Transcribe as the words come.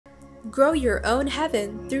Grow your own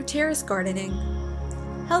heaven through terrace gardening.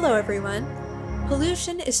 Hello everyone.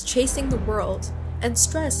 Pollution is chasing the world, and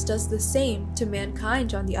stress does the same to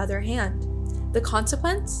mankind on the other hand. The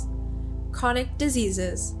consequence? Chronic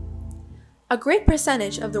diseases. A great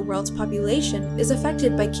percentage of the world's population is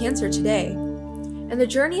affected by cancer today. In the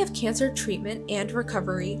journey of cancer treatment and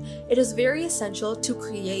recovery, it is very essential to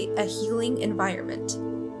create a healing environment.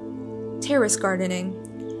 Terrace gardening.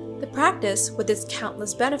 The practice, with its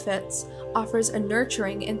countless benefits, offers a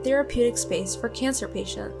nurturing and therapeutic space for cancer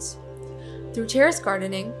patients. Through terrace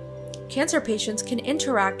gardening, cancer patients can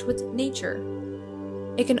interact with nature.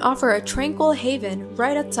 It can offer a tranquil haven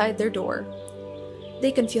right outside their door.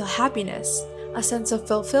 They can feel happiness, a sense of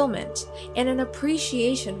fulfillment, and an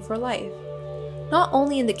appreciation for life. Not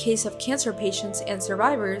only in the case of cancer patients and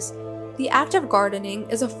survivors, the act of gardening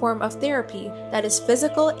is a form of therapy that is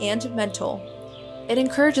physical and mental. It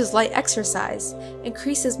encourages light exercise,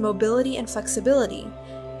 increases mobility and flexibility,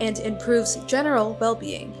 and improves general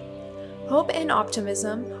well-being. Hope and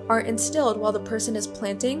optimism are instilled while the person is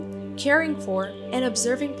planting, caring for, and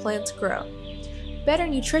observing plants grow. Better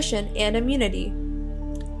nutrition and immunity.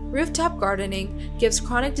 Rooftop gardening gives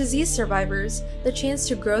chronic disease survivors the chance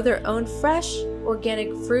to grow their own fresh,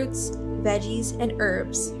 organic fruits, veggies, and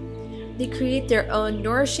herbs. They create their own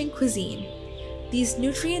nourishing cuisine. These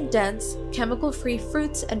nutrient-dense, chemical-free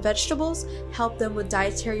fruits and vegetables help them with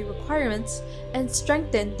dietary requirements and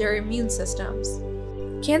strengthen their immune systems.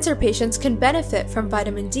 Cancer patients can benefit from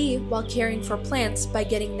vitamin D while caring for plants by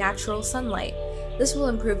getting natural sunlight. This will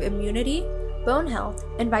improve immunity, bone health,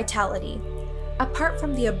 and vitality. Apart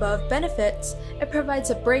from the above benefits, it provides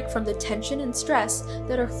a break from the tension and stress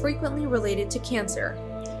that are frequently related to cancer.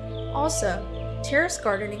 Also, terrace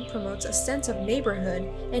gardening promotes a sense of neighborhood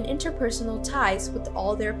and interpersonal ties with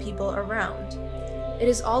all their people around. It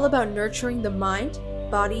is all about nurturing the mind,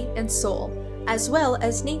 body, and soul, as well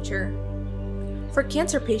as nature. For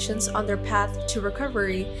cancer patients on their path to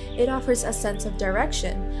recovery, it offers a sense of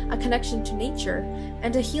direction, a connection to nature,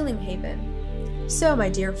 and a healing haven. So, my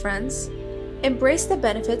dear friends, embrace the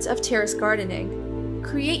benefits of terrace gardening.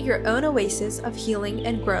 Create your own oasis of healing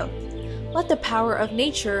and growth. Let the power of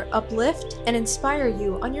nature uplift and inspire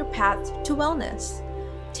you on your path to wellness.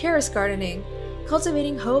 Terrace gardening,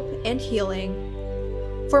 cultivating hope and healing.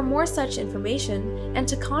 For more such information and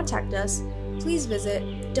to contact us, please visit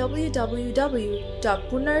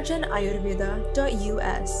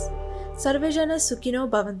www.punarjanayurveda.us. Sarve Jana Sukhino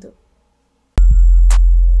Bhavantu.